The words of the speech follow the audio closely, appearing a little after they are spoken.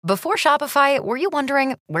Before Shopify, were you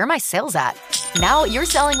wondering, where are my sales at? Now you're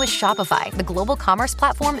selling with Shopify, the global commerce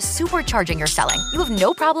platform supercharging your selling. You have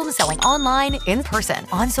no problem selling online, in person,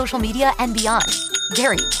 on social media, and beyond.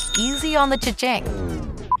 Gary, easy on the cha-ching.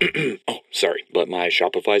 Oh, sorry, but my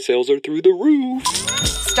Shopify sales are through the roof.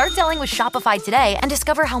 Start selling with Shopify today and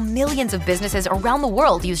discover how millions of businesses around the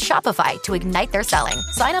world use Shopify to ignite their selling.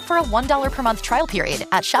 Sign up for a $1 per month trial period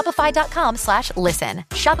at shopify.com/listen.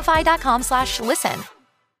 Shopify.com/listen.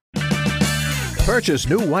 Purchase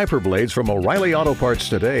new wiper blades from O'Reilly Auto Parts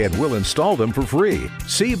today and we'll install them for free.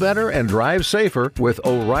 See better and drive safer with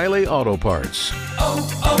O'Reilly Auto Parts.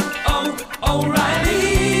 O'Reilly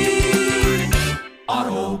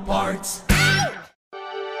Auto Parts.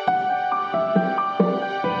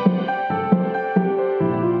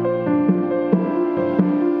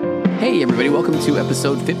 Hey everybody, welcome to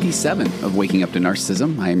episode 57 of Waking Up to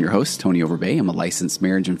Narcissism. I am your host, Tony Overbay. I'm a licensed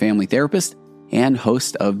marriage and family therapist and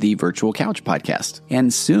host of the Virtual Couch podcast,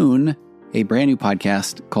 and soon a brand new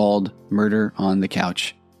podcast called Murder on the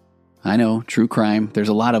Couch. I know, true crime, there's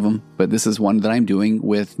a lot of them, but this is one that I'm doing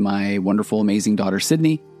with my wonderful, amazing daughter,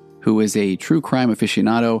 Sydney, who is a true crime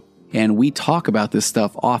aficionado, and we talk about this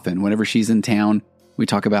stuff often. Whenever she's in town, we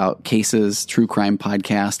talk about cases, true crime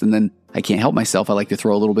podcast, and then I can't help myself. I like to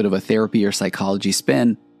throw a little bit of a therapy or psychology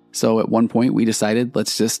spin. So at one point we decided,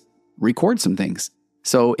 let's just record some things.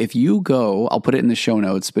 So if you go, I'll put it in the show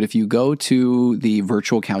notes, but if you go to the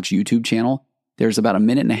Virtual Couch YouTube channel, there's about a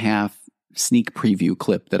 1.5-minute sneak preview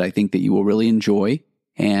clip that I think that you will really enjoy.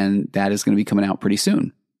 And that is going to be coming out pretty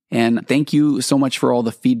soon. And thank you so much for all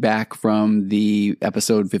the feedback from the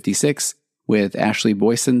episode 56 with Ashley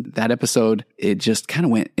Boyson. That episode, it just kind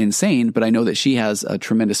of went insane, but I know that she has a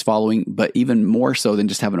tremendous following, but even more so than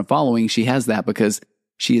just having a following, she has that because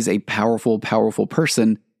she is a powerful, powerful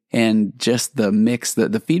person. And just the mix,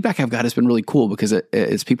 the feedback I've got has been really cool because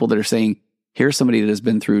it's people that are saying, here's somebody that has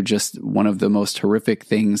been through just one of the most horrific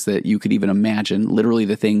things that you could even imagine, literally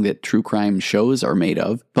the thing that true crime shows are made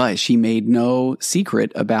of. But she made no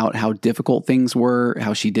secret about how difficult things were,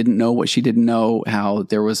 how she didn't know what she didn't know, how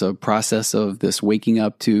there was a process of this waking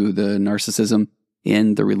up to the narcissism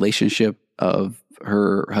in the relationship of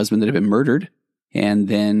her husband that had been murdered, and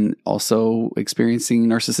then also experiencing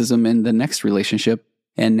narcissism in the next relationship.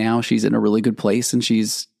 And now she's in a really good place and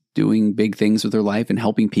she's doing big things with her life and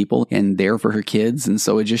helping people and there for her kids. And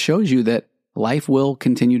so it just shows you that life will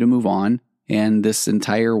continue to move on. And this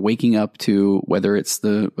entire waking up to whether it's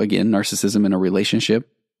narcissism in a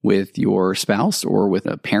relationship with your spouse or with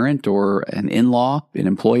a parent or an in-law, an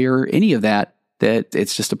employer, any of that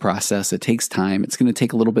it's just a process. It takes time. It's going to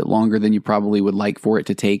take a little bit longer than you probably would like for it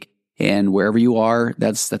to take. And wherever you are,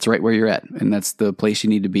 that's right where you're at. And that's the place you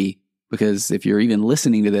need to be. Because if you're even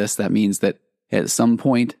listening to this, that means that at some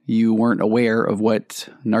point you weren't aware of what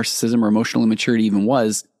narcissism or emotional immaturity even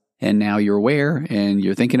was. And now you're aware and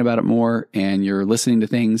you're thinking about it more and you're listening to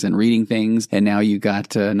things and reading things. And now you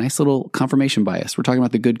got a nice little confirmation bias. We're talking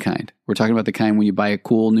about the good kind. We're talking about the kind when you buy a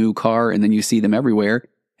cool new car and then you see them everywhere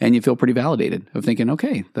and you feel pretty validated of thinking,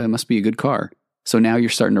 okay, that must be a good car. So now you're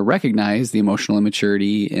starting to recognize the emotional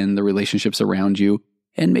immaturity in the relationships around you.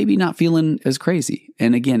 And maybe not feeling as crazy.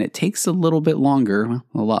 And again, it takes a little bit longer,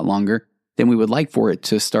 a lot longer than we would like for it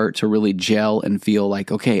to start to really gel and feel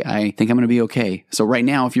like, okay, I think I'm going to be okay. So right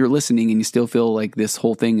now, if you're listening and you still feel like this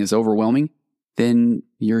whole thing is overwhelming, then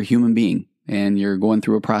you're a human being and you're going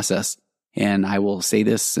through a process. And I will say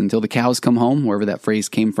this until the cows come home, wherever that phrase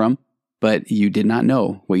came from, but you did not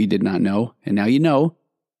know what you did not know. And now you know,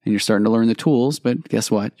 and you're starting to learn the tools, but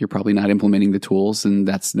guess what? You're probably not implementing the tools, and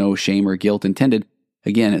that's no shame or guilt intended.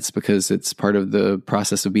 Again, it's because it's part of the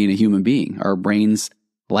process of being a human being. Our brains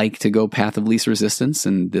like to go path of least resistance,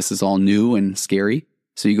 and this is all new and scary.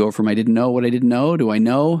 So you go from I didn't know what I didn't know to I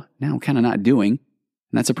know, now I'm kind of not doing.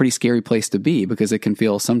 And that's a pretty scary place to be because it can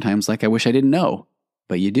feel sometimes like I wish I didn't know,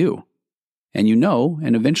 but you do. And you know,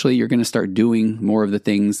 and eventually you're going to start doing more of the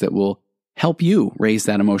things that will help you raise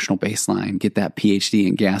that emotional baseline, get that PhD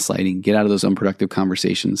in gaslighting, get out of those unproductive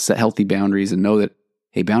conversations, set healthy boundaries, and know that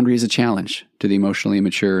a boundary is a challenge to the emotionally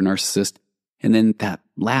immature narcissist. And then that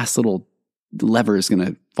last little lever is going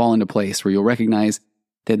to fall into place where you'll recognize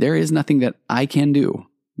that there is nothing that I can do,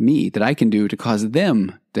 that I can do to cause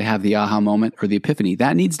them to have the aha moment or the epiphany.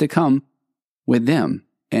 That needs to come with them.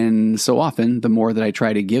 And so often, the more that I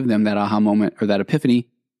try to give them that aha moment or that epiphany,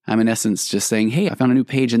 I'm in essence just saying, hey, I found a new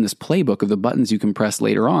page in this playbook of the buttons you can press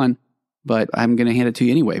later on, but I'm going to hand it to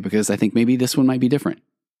you anyway because I think maybe this one might be different.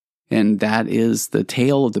 And that is the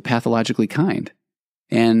tale of the pathologically kind.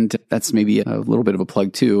 And that's maybe a little bit of a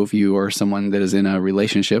plug too. If you are someone that is in a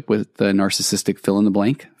relationship with the narcissistic fill in the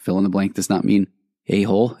blank does not mean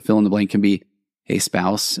a-hole. Fill in the blank can be a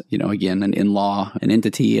spouse, again, an in-law, an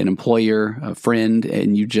entity, an employer, a friend,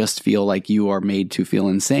 and you just feel like you are made to feel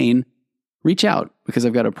insane. Reach out, because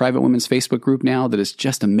I've got a private women's Facebook group now that is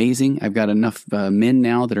just amazing. I've got enough men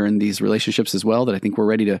now that are in these relationships as well that I think we're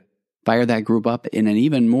ready to fire that group up in an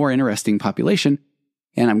even more interesting population.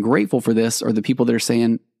 And I'm grateful for this, or the people that are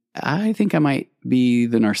saying, I think I might be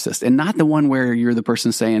the narcissist, and not the one where you're the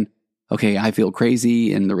person saying, okay, I feel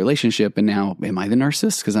crazy in the relationship, and now am I the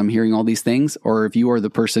narcissist because I'm hearing all these things? Or if you are the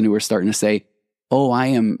person who are starting to say, oh, I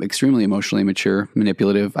am extremely emotionally immature,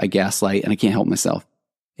 manipulative, I gaslight, and I can't help myself,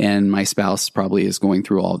 and my spouse probably is going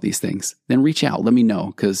through all of these things, then reach out. Let me know,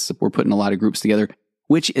 because we're putting a lot of groups together,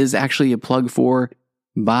 which is actually a plug for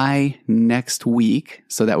by next week.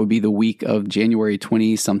 So that would be the week of January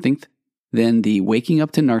 20-something. Then the Waking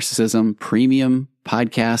Up to Narcissism premium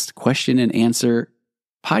podcast question and answer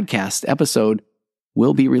podcast episode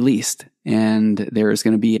will be released. And there is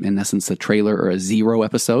going to be, in essence, a trailer or a 0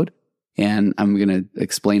 episode. And I'm going to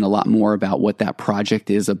explain a lot more about what that project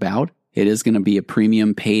is about. It is going to be a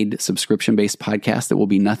premium paid subscription-based podcast that will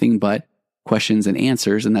be nothing but questions and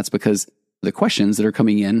answers. And that's because the questions that are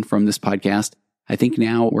coming in from this podcast, I think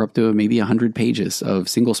now we're up to maybe 100 pages of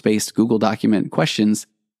single-spaced Google document questions.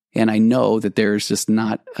 And I know that there's just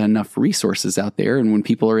not enough resources out there. And when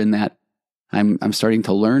people are in that I'm starting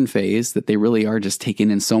to learn phase, that they really are just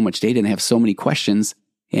taking in so much data and have so many questions.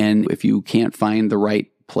 And if you can't find the right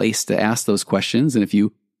place to ask those questions, and if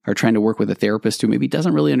you are trying to work with a therapist who maybe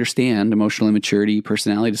doesn't really understand emotional immaturity,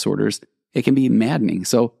 personality disorders, it can be maddening.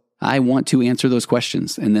 So I want to answer those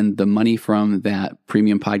questions. And then the money from that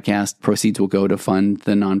premium podcast proceeds will go to fund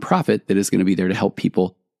the nonprofit that is going to be there to help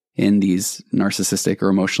people in these narcissistic or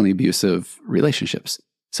emotionally abusive relationships.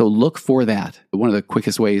 So look for that. One of the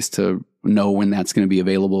quickest ways to know when that's going to be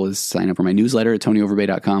available is sign up for my newsletter at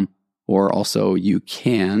tonyoverbay.com. Or also you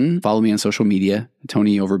can follow me on social media,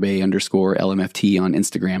 TonyOverbay_LMFT on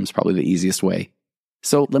Instagram is probably the easiest way.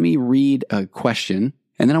 So let me read a question,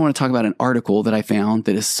 and then I want to talk about an article that I found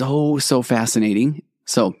that is so fascinating.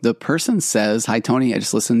 So the person says, hi, Tony, I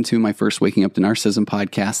just listened to my first Waking Up to Narcissism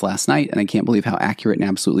podcast last night, and I can't believe how accurate and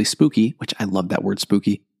absolutely spooky, which I love that word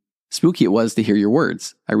spooky it was to hear your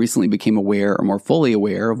words. I recently became aware, or more fully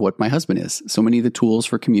aware, of what my husband is. So many of the tools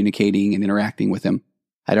for communicating and interacting with him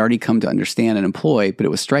I'd already come to understand and employ, but it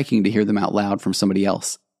was striking to hear them out loud from somebody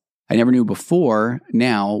else. I never knew before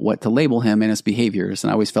now what to label him and his behaviors,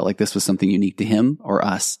 and I always felt like this was something unique to him or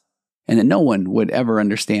us, and that no one would ever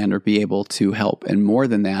understand or be able to help. And more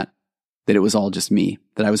than that it was all just me,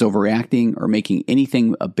 that I was overreacting or making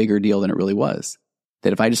anything a bigger deal than it really was.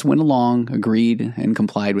 That if I just went along, agreed, and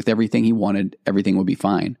complied with everything he wanted, everything would be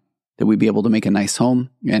fine. That we'd be able to make a nice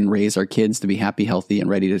home and raise our kids to be happy, healthy, and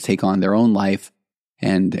ready to take on their own life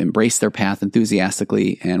and embrace their path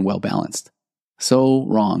enthusiastically and well-balanced. So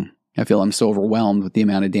wrong. I feel I'm so overwhelmed with the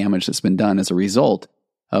amount of damage that's been done as a result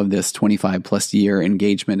of this 25-plus year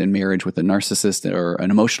engagement and marriage with a narcissist or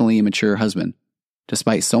an emotionally immature husband.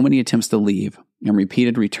 Despite so many attempts to leave and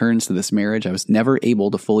repeated returns to this marriage, I was never able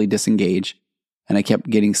to fully disengage, and I kept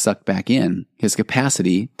getting sucked back in. His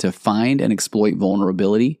capacity to find and exploit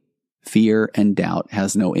vulnerability, fear, and doubt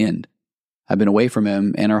has no end. I've been away from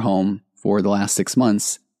him and our home for the last 6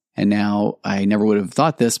 months, and now I never would have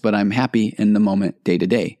thought this, but I'm happy in the moment day to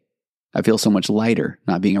day. I feel so much lighter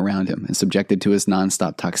not being around him and subjected to his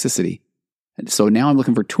nonstop toxicity. And so now I'm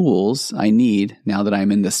looking for tools I need now that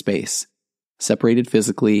I'm in this space, separated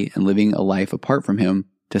physically and living a life apart from him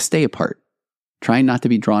to stay apart. Trying not to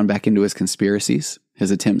be drawn back into his conspiracies,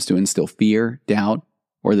 his attempts to instill fear, doubt,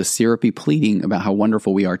 or the syrupy pleading about how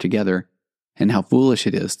wonderful we are together and how foolish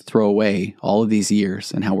it is to throw away all of these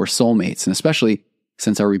years and how we're soulmates, and especially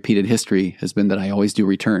since our repeated history has been that I always do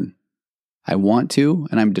return. I want to,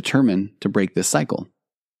 and I'm determined to break this cycle.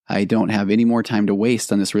 I don't have any more time to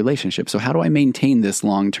waste on this relationship, so how do I maintain this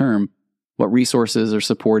long term? What resources or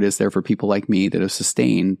support is there for people like me that have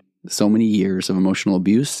sustained so many years of emotional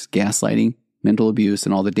abuse, gaslighting, mental abuse,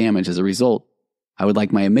 and all the damage as a result? I would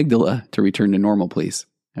like my amygdala to return to normal, please.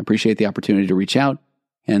 I appreciate the opportunity to reach out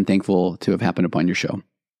and thankful to have happened upon your show.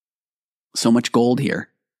 So much gold here.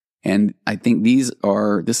 And I think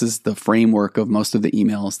this is the framework of most of the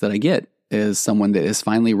emails that I get, is someone that is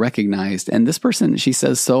finally recognized. And this person, she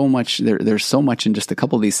says so much, there's so much in just a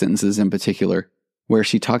couple of these sentences in particular, where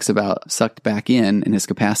she talks about sucked back in and his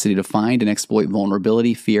capacity to find and exploit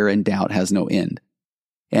vulnerability, fear, and doubt has no end.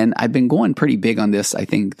 And I've been going pretty big on this, I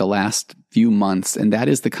think, the last few months, and that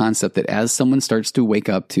is the concept that as someone starts to wake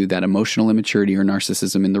up to that emotional immaturity or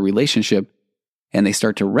narcissism in the relationship, and they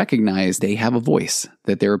start to recognize they have a voice,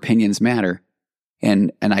 that their opinions matter,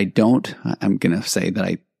 And I'm going to say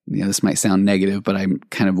that this might sound negative, but I'm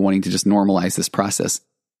kind of wanting to just normalize this process,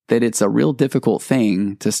 that it's a real difficult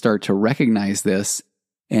thing to start to recognize this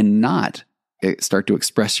and not start to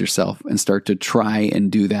express yourself and start to try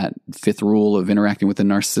and do that fifth rule of interacting with a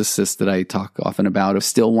narcissist that I talk often about, of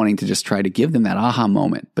still wanting to just try to give them that aha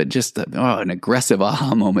moment, but just an aggressive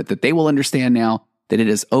aha moment that they will understand now that it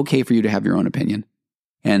is okay for you to have your own opinion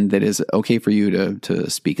and that it is okay for you to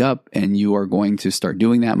speak up, and you are going to start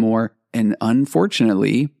doing that more. And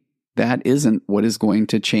unfortunately, that isn't what is going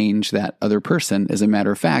to change that other person. As a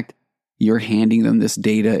matter of fact, you're handing them this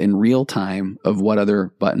data in real time of what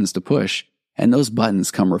other buttons to push. And those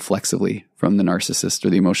buttons come reflexively from the narcissist or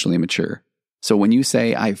the emotionally immature. So when you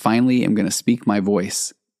say, I finally am going to speak my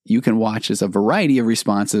voice, you can watch as a variety of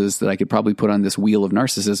responses that I could probably put on this wheel of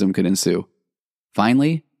narcissism could ensue.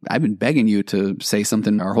 Finally, I've been begging you to say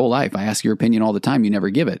something our whole life. I ask your opinion all the time. You never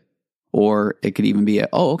give it. Or it could even be,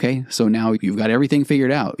 okay, so now you've got everything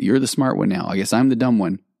figured out. You're the smart one now. I guess I'm the dumb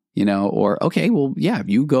one. Or, okay, well, yeah,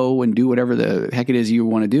 you go and do whatever the heck it is you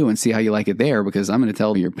want to do and see how you like it there, because I'm going to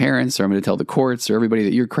tell your parents, or I'm going to tell the courts or everybody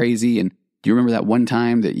that you're crazy. And do you remember that one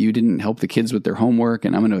time that you didn't help the kids with their homework?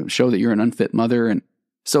 And I'm going to show that you're an unfit mother. And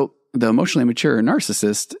so the emotionally mature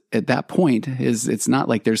narcissist at that point it's not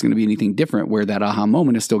like there's going to be anything different, where that aha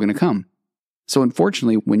moment is still going to come. So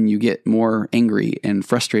unfortunately, when you get more angry and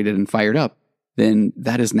frustrated and fired up, then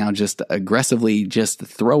that is now just aggressively just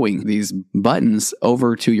throwing these buttons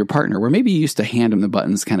over to your partner, where maybe you used to hand them the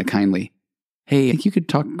buttons kind of kindly. Hey, I think you could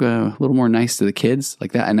talk a little more nice to the kids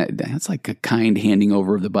like that. And that's like a kind handing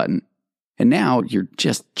over of the button. And now you're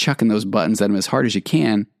just chucking those buttons at them as hard as you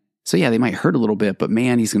can. So yeah, they might hurt a little bit, but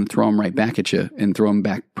man, he's going to throw them right back at you and throw them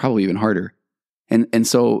back probably even harder. And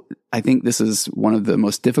so I think this is one of the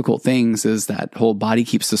most difficult things, is that whole body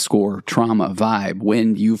keeps the score trauma vibe,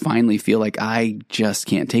 when you finally feel like, I just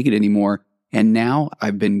can't take it anymore. And now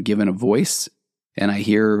I've been given a voice, and I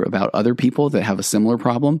hear about other people that have a similar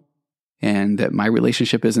problem, and that my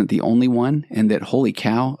relationship isn't the only one, and that, holy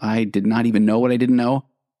cow, I did not even know what I didn't know.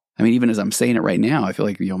 I mean, even as I'm saying it right now, I feel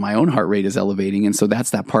like, my own heart rate is elevating. And so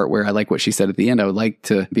that's that part where I like what she said at the end. I would like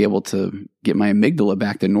to be able to get my amygdala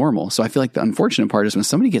back to normal. So I feel like the unfortunate part is when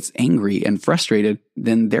somebody gets angry and frustrated,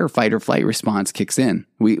 then their fight or flight response kicks in.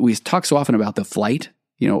 We talk so often about the flight,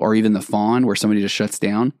 or even the fawn, where somebody just shuts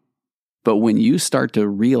down. But when you start to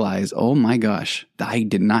realize, oh my gosh, I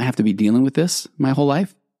did not have to be dealing with this my whole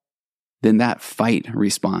life, then that fight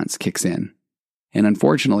response kicks in. And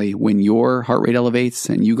unfortunately, when your heart rate elevates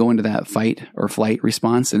and you go into that fight or flight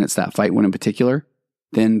response, and it's that fight one in particular,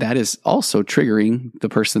 then that is also triggering the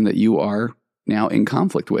person that you are now in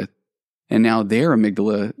conflict with. And now their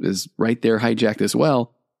amygdala is right there hijacked as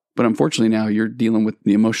well. But unfortunately, now you're dealing with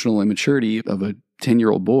the emotional immaturity of a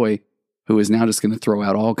 10-year-old boy who is now just going to throw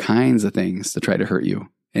out all kinds of things to try to hurt you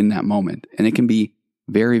in that moment. And it can be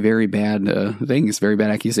very, very bad things, very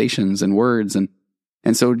bad accusations and words.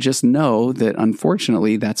 And so just know that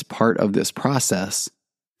unfortunately, that's part of this process.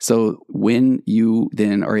 So when you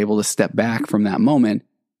then are able to step back from that moment,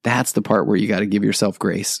 that's the part where you got to give yourself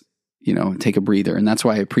grace, take a breather. And that's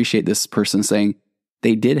why I appreciate this person saying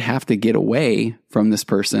they did have to get away from this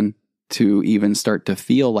person to even start to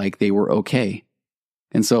feel like they were okay.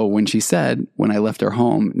 And so when she said, when I left our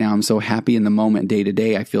home, now I'm so happy in the moment, day to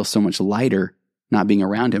day, I feel so much lighter not being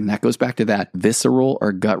around him. That goes back to that visceral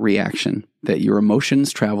or gut reaction, that your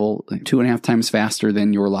emotions travel 2.5 times faster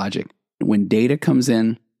than your logic. When data comes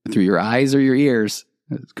in through your eyes or your ears,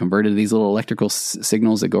 it's converted to these little electrical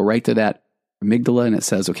signals that go right to that amygdala, and it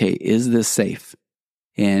says, okay, is this safe?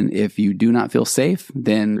 And if you do not feel safe,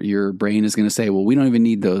 then your brain is going to say, well, we don't even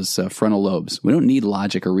need those frontal lobes. We don't need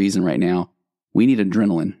logic or reason right now. We need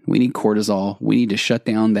adrenaline. We need cortisol. We need to shut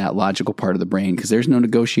down that logical part of the brain, because there's no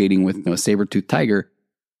negotiating with a saber-toothed tiger.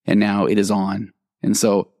 And now it is on. And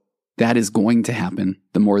so that is going to happen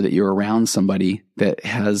the more that you're around somebody that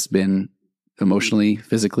has been emotionally,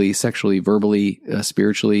 physically, sexually, verbally,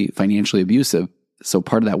 spiritually, financially abusive. So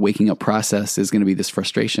part of that waking up process is going to be this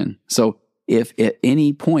frustration. So if at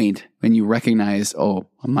any point when you recognize, oh,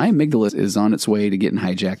 my amygdala is on its way to getting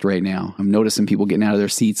hijacked right now, I'm noticing people getting out of their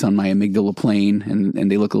seats on my amygdala plane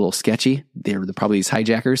and they look a little sketchy. They're probably these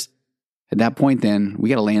hijackers. At that point, then we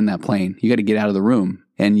got to land that plane. You got to get out of the room,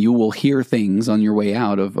 and you will hear things on your way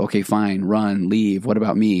out of, okay, fine, run, leave. What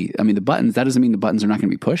about me? I mean, the buttons, that doesn't mean the buttons are not going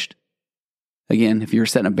to be pushed. Again, if you're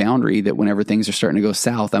setting a boundary that whenever things are starting to go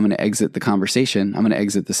south, I'm going to exit the conversation, I'm going to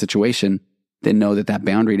exit the situation, then know that that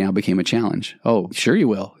boundary now became a challenge. Oh, sure you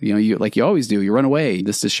will. You like you always do. You run away.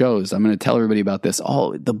 This just shows. I'm going to tell everybody about this.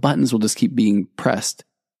 Oh, the buttons will just keep being pressed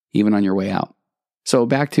even on your way out. So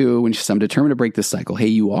back to when I'm determined to break this cycle. Hey,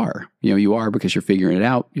 you are because you're figuring it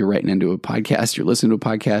out. You're writing into a podcast. You're listening to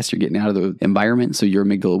a podcast. You're getting out of the environment. So your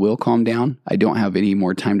amygdala will calm down. I don't have any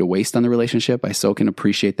more time to waste on the relationship. I so can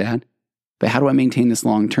appreciate that. But how do I maintain this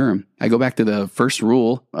long term? I go back to the first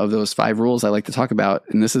rule of those 5 rules I like to talk about.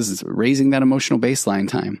 And this is raising that emotional baseline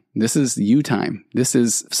time. This is you time. This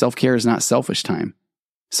is self-care is not selfish time.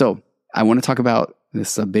 So I want to talk about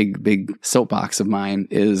this. A big soapbox of mine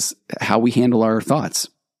is how we handle our thoughts.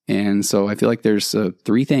 And so I feel like there's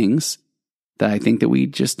 3 things that I think that we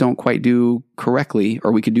just don't quite do correctly,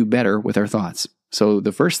 or we could do better with our thoughts. So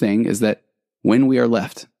the first thing is that when we are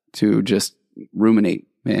left to just ruminate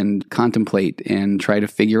and contemplate and try to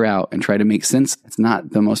figure out and try to make sense, it's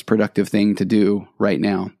not the most productive thing to do right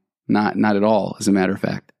now. Not at all, as a matter of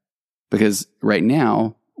fact. Because right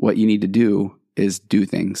now, what you need to do is do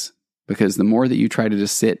things. Because the more that you try to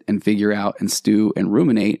just sit and figure out and stew and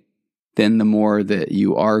ruminate, then the more that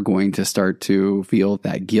you are going to start to feel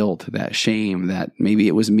that guilt, that shame, that maybe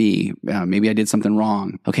it was me, maybe I did something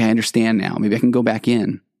wrong. Okay, I understand now. Maybe I can go back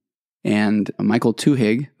in. And Michael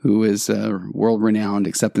Tuhig, who is a world-renowned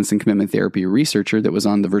acceptance and commitment therapy researcher that was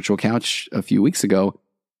on the virtual couch a few weeks ago,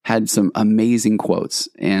 had some amazing quotes.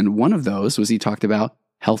 And one of those was he talked about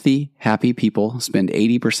healthy, happy people spend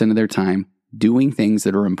 80% of their time doing things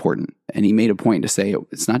that are important. And he made a point to say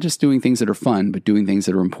it's not just doing things that are fun, but doing things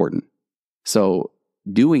that are important. So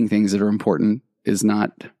doing things that are important is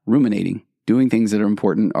not ruminating. Doing things that are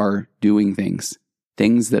important are doing things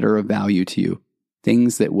that are of value to you,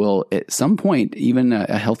 things that will at some point, even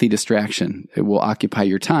a healthy distraction, it will occupy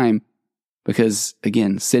your time. Because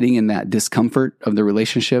again, sitting in that discomfort of the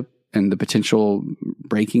relationship and the potential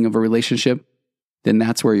breaking of a relationship, then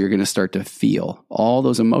that's where you're going to start to feel all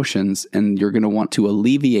those emotions, and you're going to want to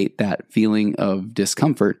alleviate that feeling of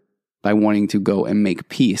discomfort by wanting to go and make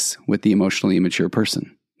peace with the emotionally immature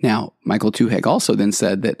person. Now, Michael Tuhig also then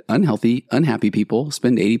said that unhappy people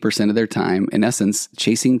spend 80% of their time, in essence,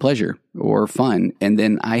 chasing pleasure or fun. And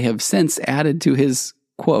then I have since added to his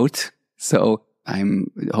quote, so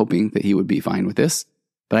I'm hoping that he would be fine with this.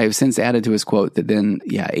 But I have since added to his quote that then,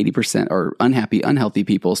 80% or unhealthy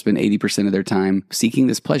people spend 80% of their time seeking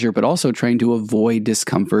this pleasure, but also trying to avoid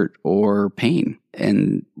discomfort or pain.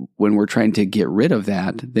 And when we're trying to get rid of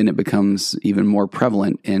that, then it becomes even more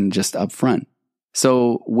prevalent and just upfront.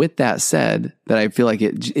 So with that said, that I feel like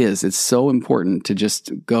it's so important to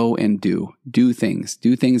just go and do things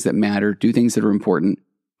that matter, do things that are important,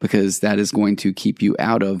 because that is going to keep you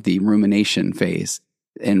out of the rumination phase.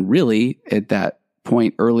 And really at that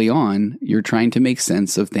point early on, you're trying to make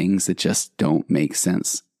sense of things that just don't make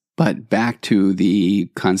sense. But back to the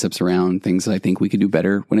concepts around things that I think we could do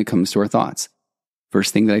better when it comes to our thoughts.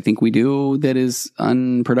 First thing that I think we do that is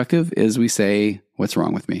unproductive is we say, what's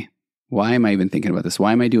wrong with me? Why am I even thinking about this?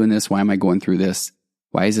 Why am I doing this? Why am I going through this?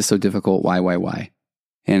 Why is this so difficult? Why?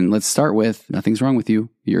 And let's start with, nothing's wrong with you.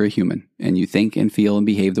 You're a human, and you think and feel and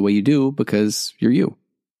behave the way you do because you're you.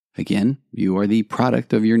 Again, you are the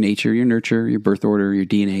product of your nature, your nurture, your birth order, your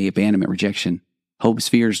DNA, abandonment, rejection, hopes,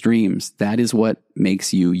 fears, dreams. That is what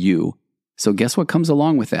makes you you. So guess what comes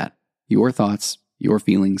along with that? Your thoughts, your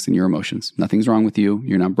feelings, and your emotions. Nothing's wrong with you.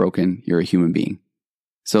 You're not broken. You're a human being.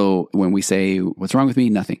 So when we say, what's wrong with me?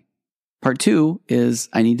 Nothing. Part 2 is,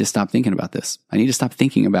 I need to stop thinking about this. I need to stop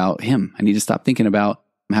thinking about him. I need to stop thinking about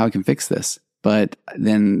how I can fix this. But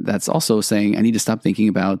then that's also saying I need to stop thinking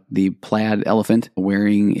about the plaid elephant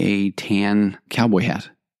wearing a tan cowboy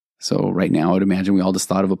hat. So right now, I would imagine we all just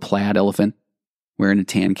thought of a plaid elephant wearing a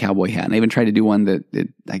tan cowboy hat. And I even tried to do one that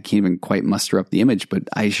I can't even quite muster up the image, but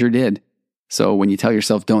I sure did. So when you tell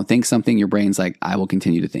yourself don't think something, your brain's like, I will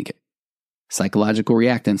continue to think it. Psychological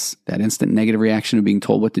reactance, that instant negative reaction of being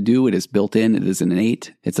told what to do, it is built in, it is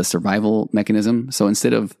innate, it's a survival mechanism. So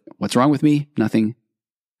instead of, what's wrong with me? Nothing.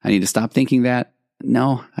 I need to stop thinking that.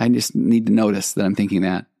 No, I just need to notice that I'm thinking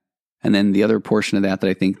that. And then the other portion of that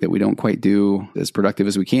I think that we don't quite do as productive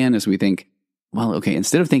as we can is we think, well, okay,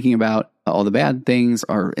 instead of thinking about all the bad things,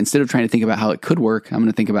 or instead of trying to think about how it could work, I'm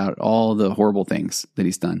going to think about all the horrible things that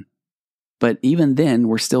he's done. But even then,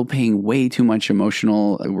 we're still paying way too much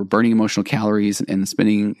we're burning emotional calories and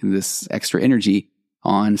spending this extra energy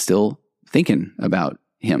on still thinking about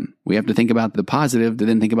him. We have to think about the positive to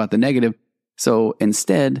then think about the negative. So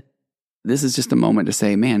instead, this is just a moment to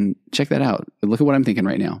say, man, check that out. Look at what I'm thinking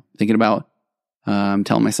right now. Thinking about, I'm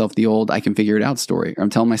telling myself the old, I can figure it out story. Or I'm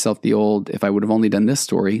telling myself the old, if I would have only done this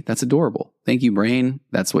story, that's adorable. Thank you, brain.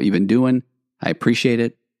 That's what you've been doing. I appreciate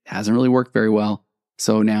it. It hasn't really worked very well.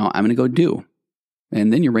 So now I'm going to go do.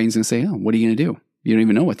 And then your brain's going to say, oh, what are you going to do? You don't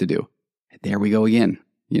even know what to do. There we go again.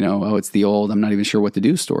 It's the old, I'm not even sure what to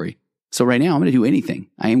do story. So right now I'm going to do anything.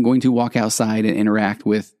 I am going to walk outside and interact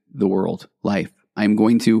with the world, life. I'm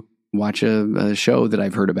going to watch a show that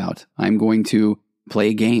I've heard about. I'm going to play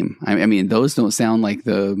a game. I mean, those don't sound like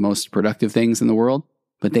the most productive things in the world,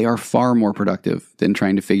 but they are far more productive than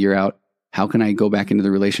trying to figure out how can I go back into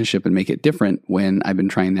the relationship and make it different when I've been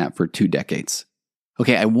trying that for 2 decades.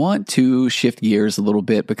 Okay, I want to shift gears a little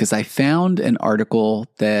bit because I found an article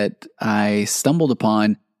that I stumbled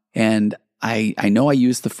upon, and I know I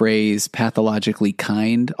use the phrase pathologically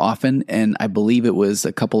kind often, and I believe it was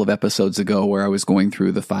a couple of episodes ago where I was going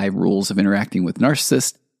through the 5 rules of interacting with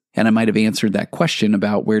narcissists, and I might have answered that question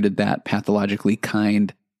about where did that pathologically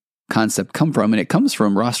kind concept come from, and it comes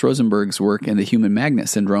from Ross Rosenberg's work in the human magnet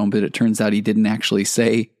syndrome, but it turns out he didn't actually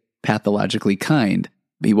say pathologically kind.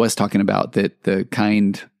 He was talking about that the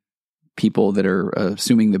kind people that are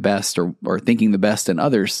assuming the best or thinking the best in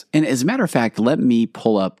others. And as a matter of fact, let me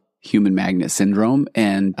pull up human magnet syndrome.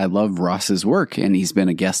 And I love Ross's work, and he's been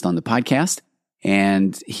a guest on the podcast.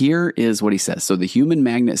 And here is what he says. So the human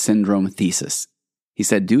magnet syndrome thesis. He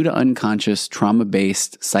said, due to unconscious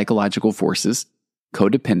trauma-based psychological forces,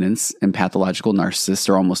 codependents and pathological narcissists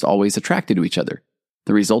are almost always attracted to each other.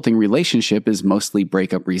 The resulting relationship is mostly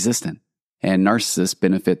breakup resistant, and narcissists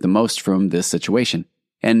benefit the most from this situation.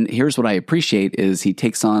 And here's what I appreciate is he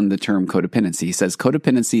takes on the term codependency. He says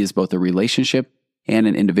codependency is both a relationship and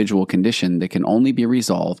an individual condition that can only be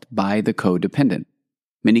resolved by the codependent.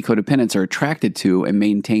 Many codependents are attracted to and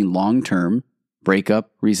maintain long-term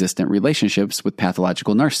breakup-resistant relationships with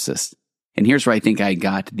pathological narcissists. And here's where I think I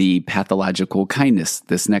got the pathological kindness,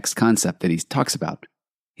 this next concept that he talks about.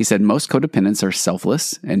 He said most codependents are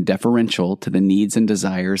selfless and deferential to the needs and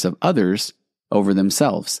desires of others over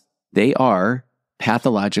themselves. They are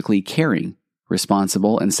pathologically caring,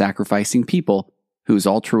 responsible, and sacrificing people whose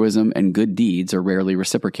altruism and good deeds are rarely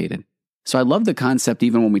reciprocated. So I love the concept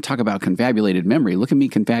even when we talk about confabulated memory. Look at me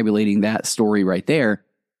confabulating that story right there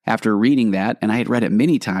after reading that, and I had read it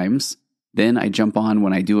many times. Then I jump on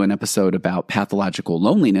when I do an episode about pathological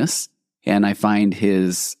loneliness, and I find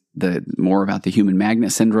more about the human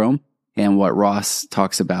magnet syndrome and what Ross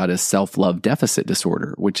talks about as self-love deficit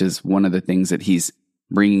disorder, which is one of the things that he's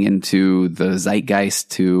bringing into the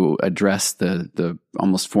zeitgeist to address the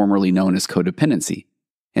almost formerly known as codependency.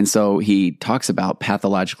 And so he talks about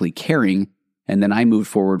pathologically caring, and then I moved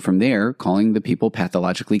forward from there, calling the people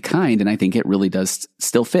pathologically kind, and I think it really does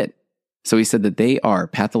still fit. So he said that they are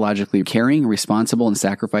pathologically caring, responsible, and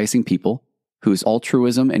sacrificing people whose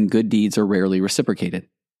altruism and good deeds are rarely reciprocated.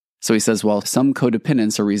 So he says, while some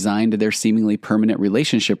codependents are resigned to their seemingly permanent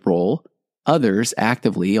relationship role, others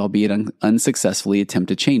actively, albeit unsuccessfully, attempt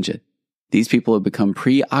to change it. These people have become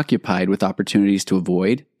preoccupied with opportunities to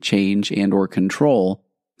avoid, change, and or control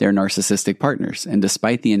their narcissistic partners. And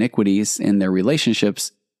despite the iniquities in their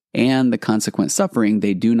relationships and the consequent suffering,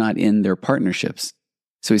 they do not end their partnerships.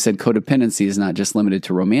 So he said codependency is not just limited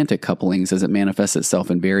to romantic couplings, as it manifests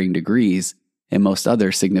itself in varying degrees in most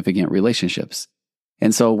other significant relationships.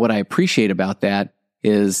 And so what I appreciate about that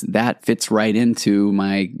is that fits right into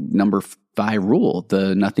my number 5 rule.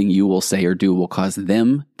 The nothing you will say or do will cause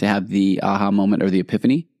them to have the aha moment or the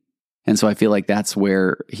epiphany. And so I feel like that's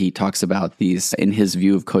where he talks about these, in his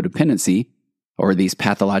view of codependency, or these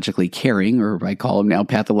pathologically caring, or I call them now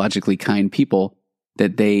pathologically kind people,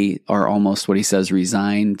 that they are almost, what he says,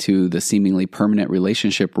 resigned to the seemingly permanent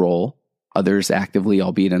relationship role, others actively,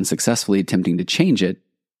 albeit unsuccessfully, attempting to change it.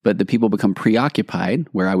 But the people become preoccupied,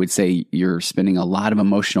 where I would say you're spending a lot of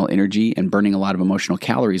emotional energy and burning a lot of emotional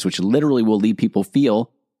calories, which literally will leave people feel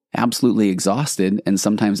absolutely exhausted and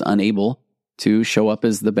sometimes unable to show up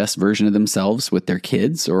as the best version of themselves with their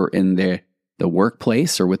kids or in the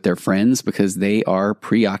workplace or with their friends, because they are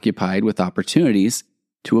preoccupied with opportunities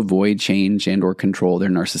to avoid, change, and or control their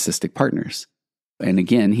narcissistic partners. And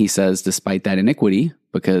again, he says, despite that iniquity,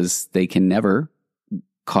 because they can never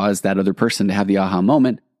cause that other person to have the aha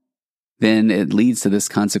moment, then it leads to this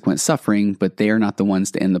consequent suffering, but they are not the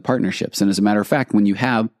ones to end the partnerships. And as a matter of fact, when you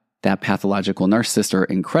have that pathological narcissist or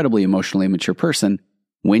incredibly emotionally immature person,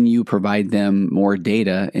 when you provide them more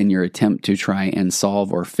data in your attempt to try and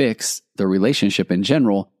solve or fix the relationship in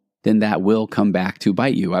general, then that will come back to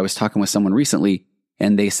bite you. I was talking with someone recently,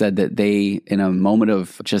 and they said that they, in a moment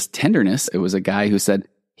of just tenderness, it was a guy who said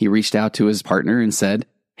he reached out to his partner and said,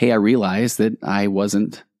 hey, I realized that I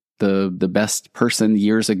wasn't the best person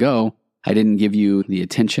years ago. I didn't give you the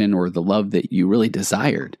attention or the love that you really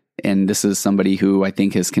desired. And this is somebody who I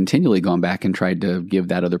think has continually gone back and tried to give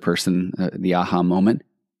that other person the aha moment.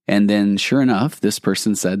 And then sure enough, this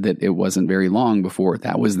person said that it wasn't very long before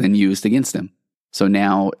that was then used against him. So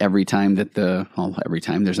now every time there's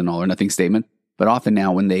an all or nothing statement, But often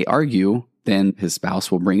now when they argue, then his spouse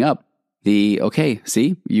will bring up okay,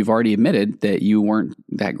 see, you've already admitted that you weren't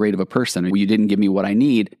that great of a person, or you didn't give me what I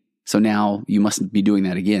need, so now you mustn't be doing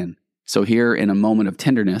that again. So here in a moment of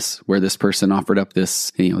tenderness where this person offered up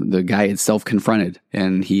this, the guy had self-confronted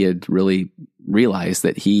and he had really realized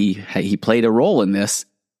that he played a role in this,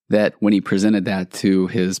 that when he presented that to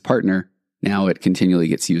his partner, now it continually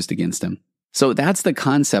gets used against him. So that's the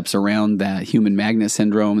concepts around that human magnet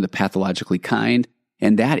syndrome, the pathologically kind.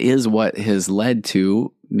 And that is what has led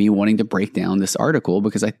to me wanting to break down this article,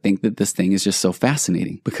 because I think that this thing is just so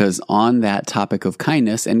fascinating. Because on that topic of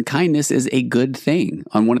kindness, and kindness is a good thing.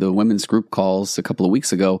 On one of the women's group calls a couple of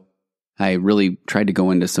weeks ago, I really tried to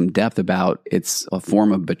go into some depth about it's a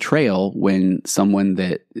form of betrayal when someone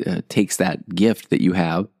that takes that gift that you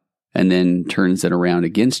have and then turns it around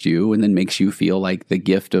against you and then makes you feel like the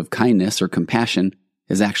gift of kindness or compassion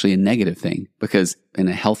is actually a negative thing. Because in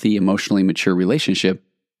a healthy, emotionally mature relationship,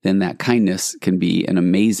 then that kindness can be an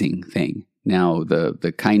amazing thing. Now,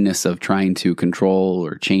 the kindness of trying to control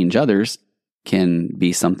or change others can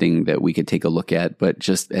be something that we could take a look at, but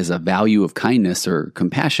just as a value of kindness or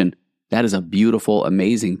compassion, that is a beautiful,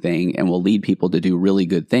 amazing thing and will lead people to do really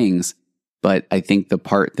good things. But I think the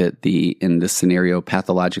part that in this scenario,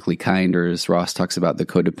 pathologically kind, or as Ross talks about, the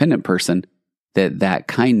codependent person, that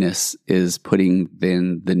kindness is putting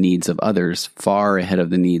then the needs of others far ahead of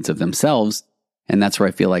the needs of themselves. And that's where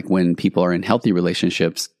I feel like when people are in healthy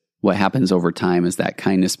relationships, what happens over time is that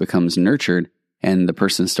kindness becomes nurtured and the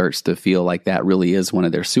person starts to feel like that really is one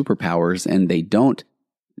of their superpowers, and they don't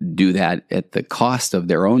do that at the cost of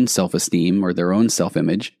their own self-esteem or their own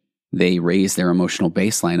self-image. They raise their emotional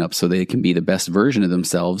baseline up so they can be the best version of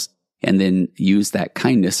themselves and then use that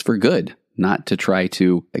kindness for good, not to try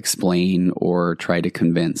to explain or try to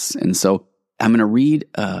convince. And so I'm going to read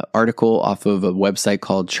an article off of a website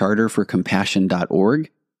called charterforcompassion.org,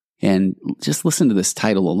 and just listen to this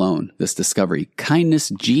title alone, this discovery. Kindness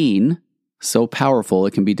gene, so powerful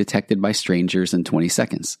it can be detected by strangers in 20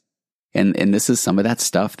 seconds. And this is some of that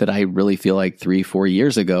stuff that I really feel like 3-4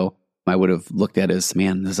 years ago, I would have looked at as,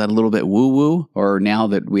 man, is that a little bit woo-woo? Or now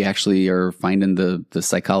that we actually are finding the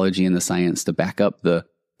psychology and the science to back up the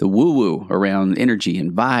woo-woo around energy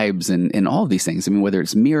and vibes and all of these things. I mean, whether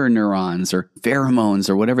it's mirror neurons or pheromones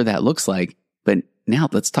or whatever that looks like. But now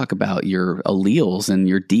let's talk about your alleles and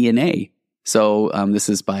your DNA. So this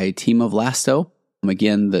is by Tima Vlasto.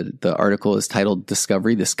 Again, the article is titled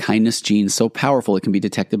Discovery, this kindness gene so powerful it can be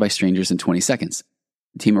detected by strangers in 20 seconds.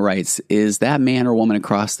 Tima writes, is that man or woman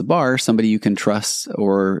across the bar somebody you can trust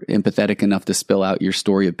or empathetic enough to spill out your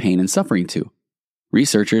story of pain and suffering to?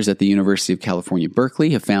 Researchers at the University of California,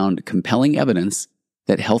 Berkeley have found compelling evidence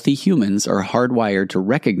that healthy humans are hardwired to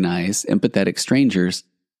recognize empathetic strangers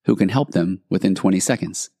who can help them within 20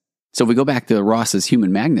 seconds. So if we go back to Ross's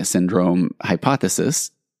human magnet syndrome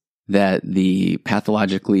hypothesis, that the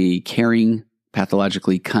pathologically caring,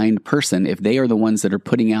 pathologically kind person, if they are the ones that are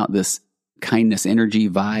putting out this kindness energy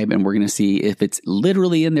vibe, and we're going to see if it's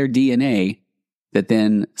literally in their DNA, that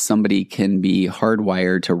then somebody can be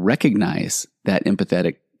hardwired to recognize that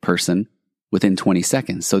empathetic person within 20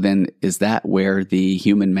 seconds. So then is that where the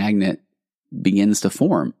human magnet begins to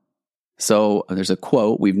form? So there's a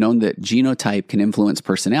quote, we've known that genotype can influence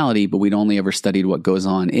personality, but we'd only ever studied what goes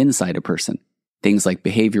on inside a person. Things like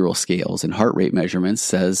behavioral scales and heart rate measurements,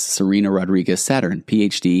 says Serena Rodriguez-Saturn,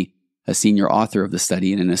 PhD, a senior author of the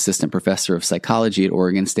study and an assistant professor of psychology at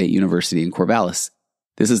Oregon State University in Corvallis.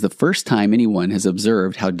 This is the first time anyone has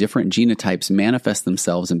observed how different genotypes manifest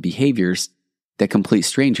themselves in behaviors that complete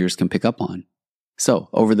strangers can pick up on. So,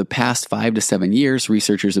 over the past 5 to 7 years,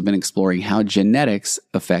 researchers have been exploring how genetics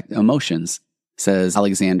affect emotions, says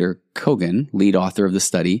Alexander Kogan, lead author of the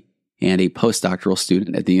study and a postdoctoral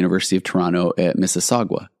student at the University of Toronto at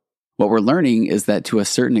Mississauga. What we're learning is that to a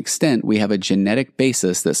certain extent, we have a genetic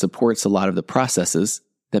basis that supports a lot of the processes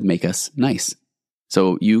that make us nice.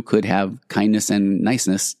 So you could have kindness and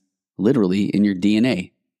niceness literally in your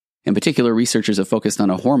DNA. In particular, researchers have focused on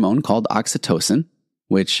a hormone called oxytocin,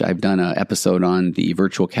 which I've done an episode on the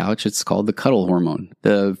virtual couch. It's called the cuddle hormone,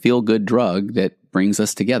 the feel-good drug that brings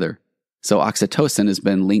us together. So oxytocin has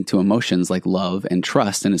been linked to emotions like love and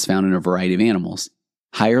trust, and is found in a variety of animals.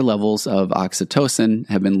 Higher levels of oxytocin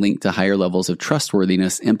have been linked to higher levels of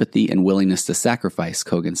trustworthiness, empathy, and willingness to sacrifice,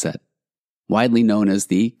 Kogan said. Widely known as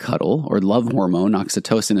the cuddle or love hormone,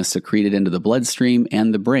 oxytocin is secreted into the bloodstream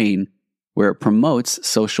and the brain, where it promotes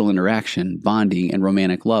social interaction, bonding, and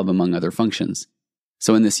romantic love, among other functions.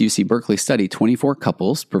 So in this UC Berkeley study, 24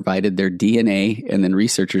 couples provided their DNA, and then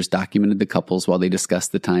researchers documented the couples while they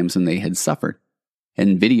discussed the times when they had suffered.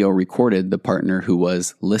 And video recorded the partner who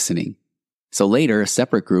was listening. So later, a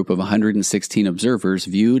separate group of 116 observers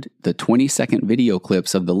viewed the 20-second video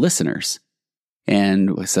clips of the listeners.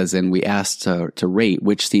 And it says, and we asked to rate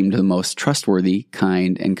which seemed the most trustworthy,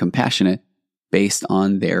 kind, and compassionate based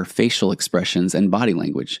on their facial expressions and body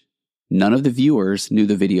language. None of the viewers knew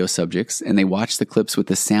the video subjects, and they watched the clips with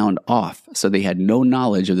the sound off, so they had no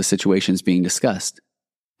knowledge of the situations being discussed.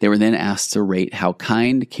 They were then asked to rate how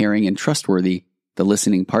kind, caring, and trustworthy the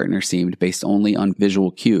listening partner seemed based only on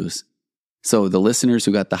visual cues. So the listeners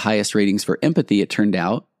who got the highest ratings for empathy, it turned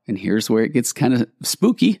out, and here's where it gets kind of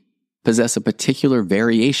spooky, possess a particular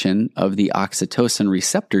variation of the oxytocin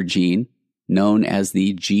receptor gene known as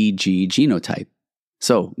the GG genotype.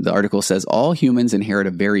 So the article says all humans inherit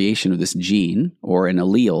a variation of this gene, or an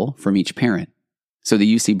allele, from each parent. So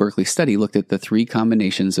the UC Berkeley study looked at the 3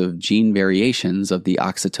 combinations of gene variations of the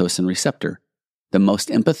oxytocin receptor. The most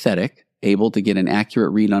empathetic, able to get an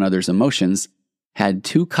accurate read on others' emotions, had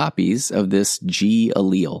 2 copies of this G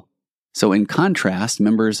allele. So in contrast,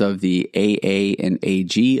 members of the AA and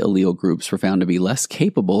AG allele groups were found to be less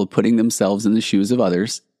capable of putting themselves in the shoes of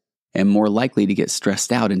others and more likely to get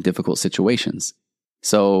stressed out in difficult situations.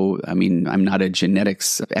 So, I'm not a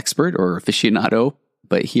genetics expert or aficionado,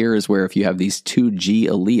 but here is where if you have these 2 G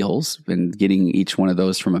alleles and getting each one of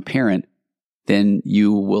those from a parent, then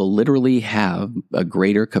you will literally have a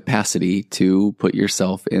greater capacity to put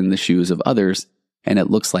yourself in the shoes of others. And it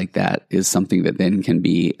looks like that is something that then can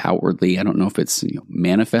be outwardly, I don't know if it's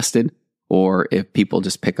manifested or if people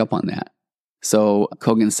just pick up on that. So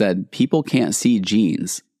Kogan said, people can't see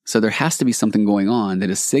genes. So there has to be something going on that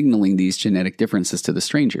is signaling these genetic differences to the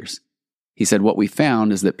strangers. He said, what we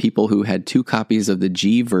found is that people who had 2 copies of the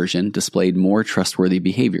G version displayed more trustworthy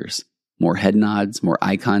behaviors, more head nods, more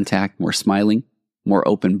eye contact, more smiling, more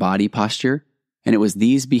open body posture. And it was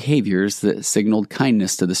these behaviors that signaled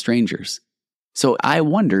kindness to the strangers. So I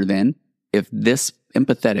wonder then if this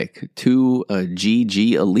empathetic 2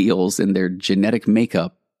 GG alleles in their genetic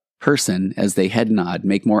makeup person, as they head nod,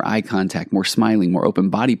 make more eye contact, more smiling, more open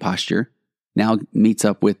body posture, now meets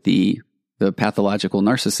up with the pathological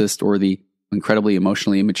narcissist or the incredibly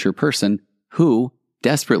emotionally immature person who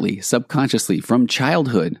desperately, subconsciously, from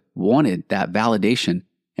childhood, wanted that validation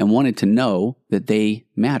and wanted to know that they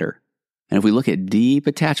matter. And if we look at deep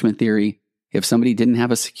attachment theory, if somebody didn't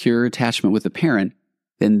have a secure attachment with a parent,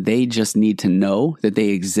 then they just need to know that they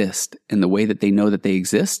exist. And the way that they know that they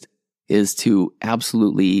exist is to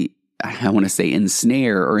absolutely, I want to say,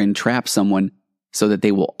 ensnare or entrap someone so that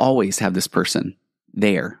they will always have this person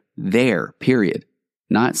there, period.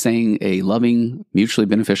 Not saying a loving, mutually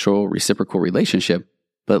beneficial, reciprocal relationship,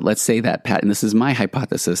 but let's say that, and this is my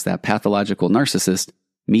hypothesis, that pathological narcissist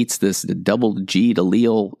meets this double G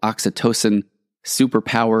allele, oxytocin,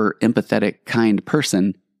 superpower, empathetic, kind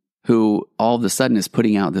person who all of a sudden is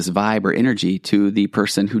putting out this vibe or energy to the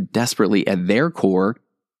person who desperately, at their core,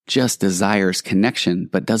 just desires connection,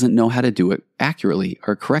 but doesn't know how to do it accurately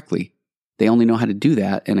or correctly. They only know how to do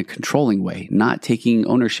that in a controlling way, not taking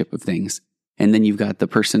ownership of things. And then you've got the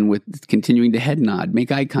person with continuing to head nod,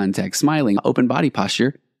 make eye contact, smiling, open body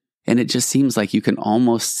posture. And it just seems like you can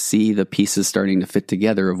almost see the pieces starting to fit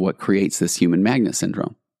together of what creates this human magnet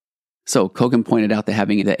syndrome. So Kogan pointed out that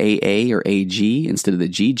having the AA or AG instead of the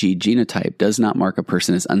GG genotype does not mark a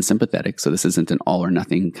person as unsympathetic. So this isn't an all or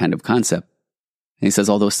nothing kind of concept. And he says,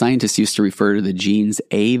 although scientists used to refer to the gene's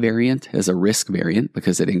A variant as a risk variant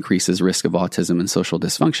because it increases risk of autism and social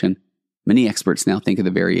dysfunction, many experts now think of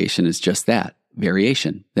the variation as just that,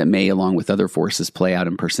 variation, that may, along with other forces, play out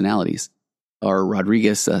in personalities. Our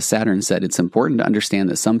Rodriguez Saturn said it's important to understand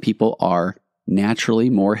that some people are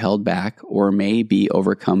naturally more held back or may be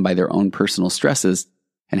overcome by their own personal stresses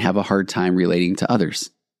and have a hard time relating to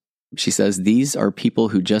others. She says these are people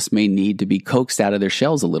who just may need to be coaxed out of their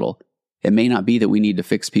shells a little. It may not be that we need to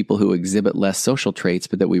fix people who exhibit less social traits,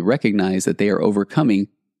 but that we recognize that they are overcoming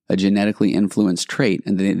a genetically influenced trait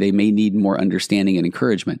and they may need more understanding and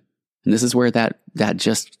encouragement. And this is where that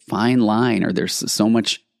just fine line, or there's so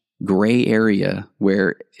much gray area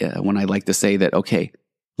where when I like to say that, okay,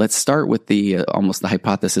 let's start with the almost the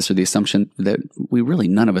hypothesis or the assumption that we really,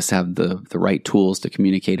 none of us have the right tools to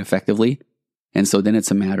communicate effectively. And so then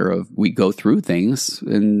it's a matter of we go through things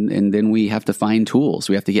and then we have to find tools.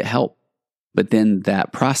 We have to get help. But then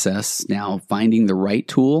that process, now finding the right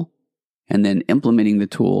tool and then implementing the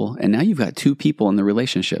tool, and now you've got 2 people in the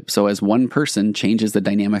relationship. So as one person changes the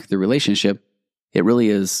dynamic of the relationship, it really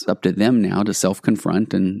is up to them now to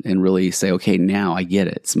self-confront and really say, okay, now I get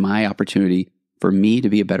it. It's my opportunity for me to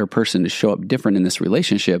be a better person, to show up different in this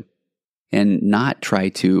relationship and not try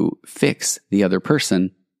to fix the other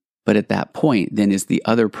person, But at that point, then is the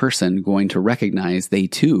other person going to recognize they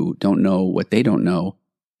too don't know what they don't know?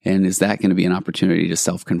 And is that going to be an opportunity to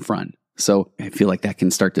self-confront? So I feel like that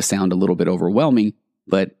can start to sound a little bit overwhelming,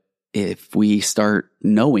 but if we start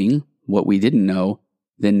knowing what we didn't know,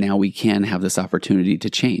 then now we can have this opportunity to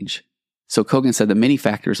change. So Kogan said that many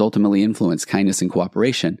factors ultimately influence kindness and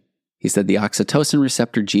cooperation. He said the oxytocin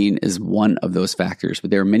receptor gene is one of those factors,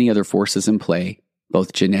 but there are many other forces in play,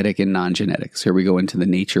 both genetic and non-genetic. So here we go into the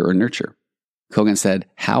nature or nurture. Kogan said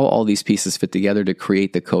how all these pieces fit together to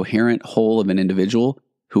create the coherent whole of an individual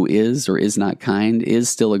who is or is not kind is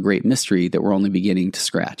still a great mystery that we're only beginning to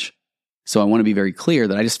scratch. So I want to be very clear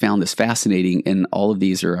that I just found this fascinating, and all of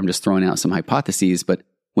these I'm just throwing out some hypotheses, but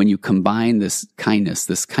when you combine this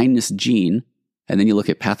kindness gene, and then you look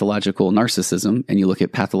at pathological narcissism, and you look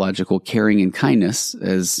at pathological caring and kindness,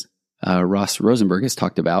 as Ross Rosenberg has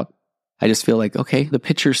talked about, I just feel like, okay, the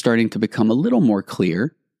picture's starting to become a little more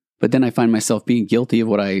clear, but then I find myself being guilty of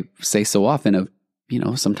what I say so often of,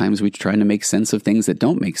 sometimes we're trying to make sense of things that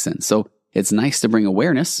don't make sense. So it's nice to bring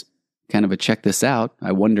awareness, kind of a check this out,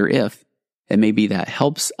 I wonder if, and maybe that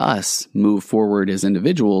helps us move forward as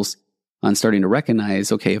individuals on starting to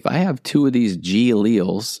recognize, okay, if I have two of these G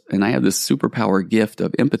alleles and I have this superpower gift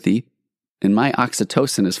of empathy and my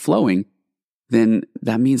oxytocin is flowing, then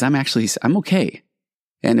that means I'm okay.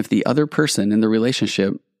 And if the other person in the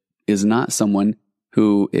relationship is not someone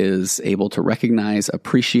who is able to recognize,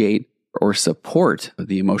 appreciate, or support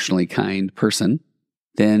the emotionally kind person,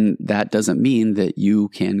 then that doesn't mean that you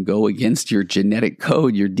can go against your genetic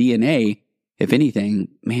code, your DNA. If anything,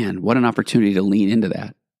 man, what an opportunity to lean into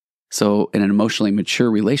that. So in an emotionally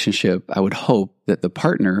mature relationship, I would hope that the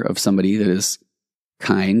partner of somebody that is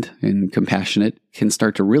kind and compassionate can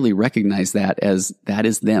start to really recognize that as that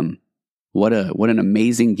is them. What an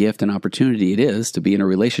amazing gift and opportunity it is to be in a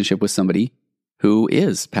relationship with somebody who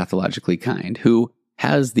is pathologically kind, who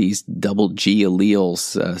has these double G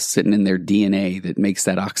alleles sitting in their DNA that makes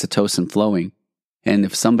that oxytocin flowing. And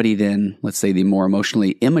if somebody then, let's say the more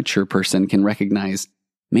emotionally immature person, can recognize,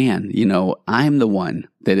 man, I'm the one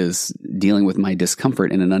that is dealing with my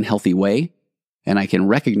discomfort in an unhealthy way, and I can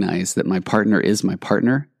recognize that my partner is my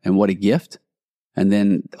partner, and what a gift. And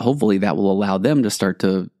then hopefully that will allow them to start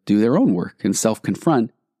to do their own work and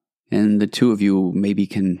self-confront. And the two of you maybe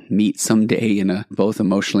can meet someday in a both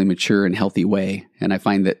emotionally mature and healthy way. And I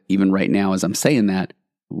find that even right now, as I'm saying that,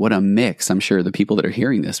 what a mix, I'm sure, the people that are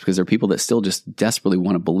hearing this, because there are people that still just desperately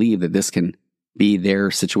want to believe that this can be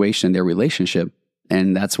their situation, their relationship.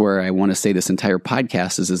 And that's where I want to say this entire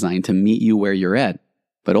podcast is designed to meet you where you're at,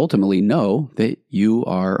 but ultimately know that you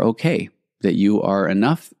are okay, that you are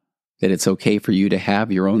enough, that it's okay for you to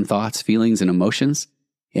have your own thoughts, feelings, and emotions.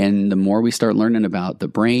 And the more we start learning about the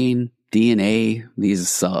brain, DNA, these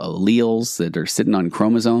alleles that are sitting on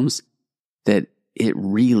chromosomes, that it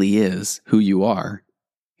really is who you are.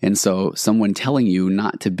 And so someone telling you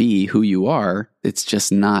not to be who you are, it's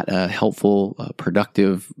just not a helpful,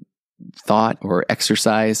 productive thought or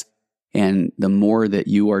exercise. And the more that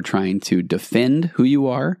you are trying to defend who you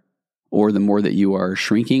are, or the more that you are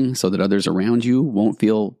shrinking so that others around you won't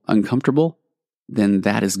feel uncomfortable, then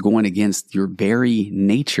that is going against your very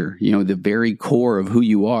nature, the very core of who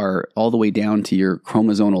you are, all the way down to your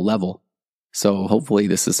chromosomal level. So hopefully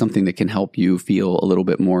this is something that can help you feel a little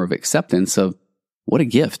bit more of acceptance of what a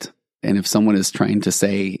gift. And if someone is trying to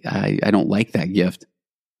say, I don't like that gift,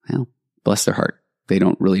 well, bless their heart. They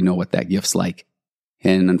don't really know what that gift's like.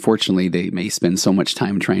 And unfortunately, they may spend so much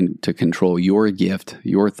time trying to control your gift,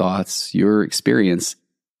 your thoughts, your experience,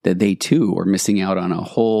 that they too are missing out on a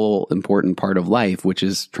whole important part of life, which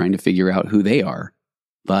is trying to figure out who they are.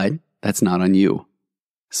 But that's not on you.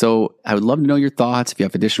 So I would love to know your thoughts. If you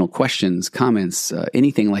have additional questions, comments,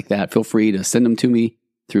 anything like that, feel free to send them to me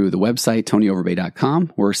through the website,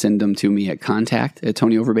 tonyoverbay.com, or send them to me at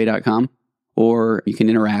contact@tonyoverbay.com. Or you can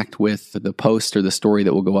interact with the post or the story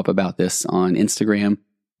that will go up about this on Instagram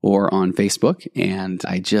or on Facebook. And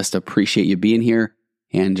I just appreciate you being here.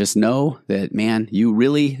 And just know that, man, you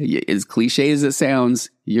really, as cliche as it sounds,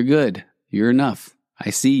 you're good. You're enough. I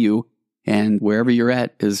see you. And wherever you're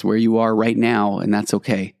at is where you are right now. And that's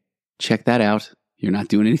okay. Check that out. You're not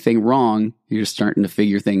doing anything wrong. You're just starting to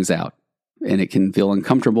figure things out. And it can feel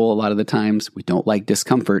uncomfortable a lot of the times. We don't like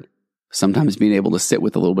discomfort. Sometimes being able to sit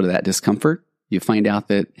with a little bit of that discomfort, you find out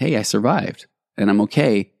that, hey, I survived and I'm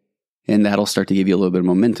okay. And that'll start to give you a little bit of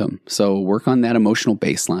momentum. So work on that emotional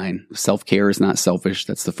baseline. Self-care is not selfish.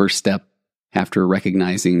 That's the first step after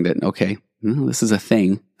recognizing that, okay, this is a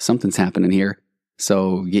thing. Something's happening here.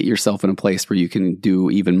 So get yourself in a place where you can do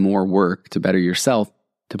even more work to better yourself,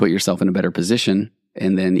 to put yourself in a better position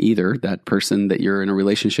And then either that person that you're in a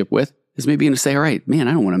relationship with is maybe going to say, all right, man,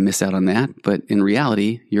 I don't want to miss out on that. But in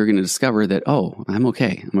reality, you're going to discover that, oh, I'm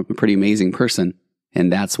okay. I'm a pretty amazing person.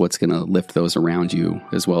 And that's what's going to lift those around you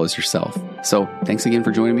as well as yourself. So thanks again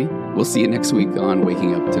for joining me. We'll see you next week on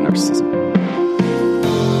Waking Up to Narcissism.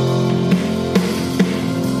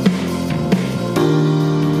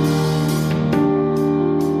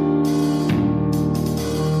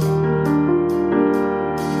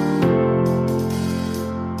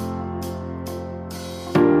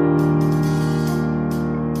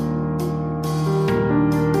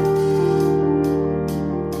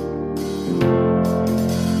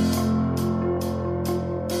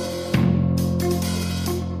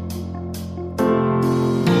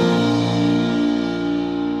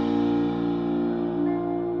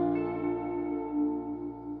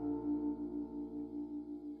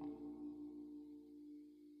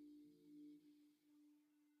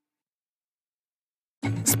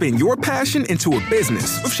 Spin your passion into a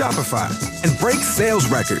business with Shopify and break sales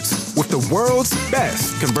records with the world's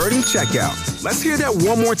best converting checkout. Let's hear that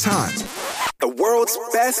one more time. The world's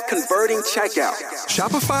best converting checkout.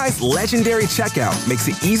 Shopify's legendary checkout makes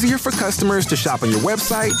it easier for customers to shop on your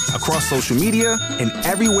website, across social media, and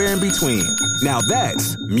everywhere in between. Now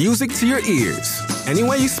that's music to your ears. Any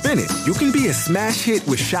way you spin it, you can be a smash hit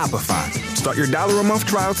with Shopify. Start your $1 a month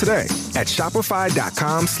trial today at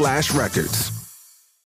shopify.com/records.